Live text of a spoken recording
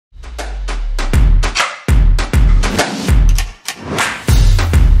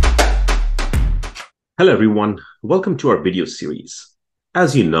Hello everyone, welcome to our video series.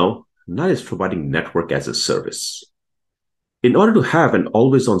 As you know, Nile is providing network as a service. In order to have an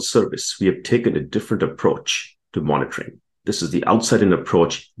always-on service, we have taken a different approach to monitoring. This is the outside-in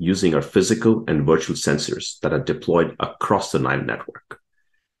approach using our physical and virtual sensors that are deployed across the Nile network.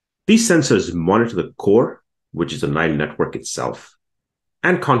 These sensors monitor the core, which is the Nile network itself,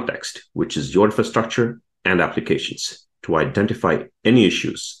 and context, which is your infrastructure and applications, to identify any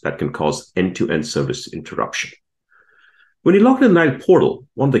issues that can cause end-to-end service interruption. When you log in the Nile portal,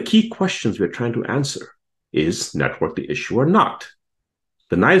 one of the key questions we're trying to answer is network the issue or not?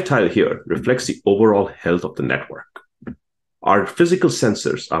 The Nile tile here reflects the overall health of the network. Our physical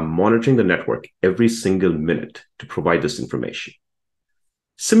sensors are monitoring the network every single minute to provide this information.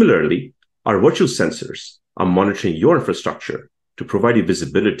 Similarly, our virtual sensors are monitoring your infrastructure to provide you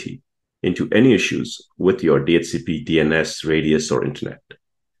visibility into any issues with your DHCP, DNS, radius, or internet.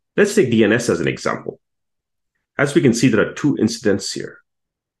 Let's take DNS as an example. As we can see, there are two incidents here.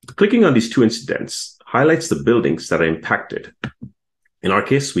 Clicking on these two incidents highlights the buildings that are impacted. In our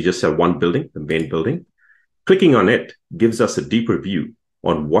case, we just have one building, the main building. Clicking on it gives us a deeper view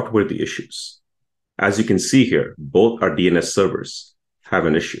on what were the issues. As you can see here, both our DNS servers have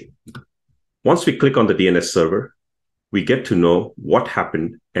an issue. Once we click on the DNS server, we get to know what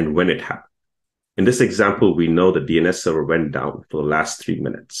happened and when it happened. In this example, we know the DNS server went down for the last 3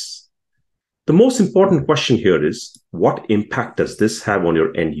 minutes. The most important question here is, what impact does this have on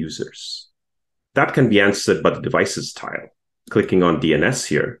your end users? That can be answered by the devices tile. Clicking on DNS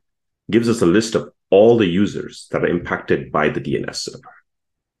here gives us a list of all the users that are impacted by the DNS server.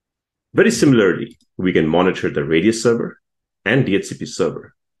 Very similarly, we can monitor the radius server and DHCP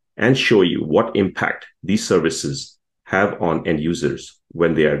server and show you what impact these services have on end users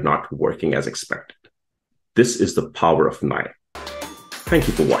when they are not working as expected. This is the power of Nile. Thank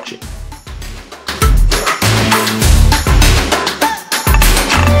you for watching.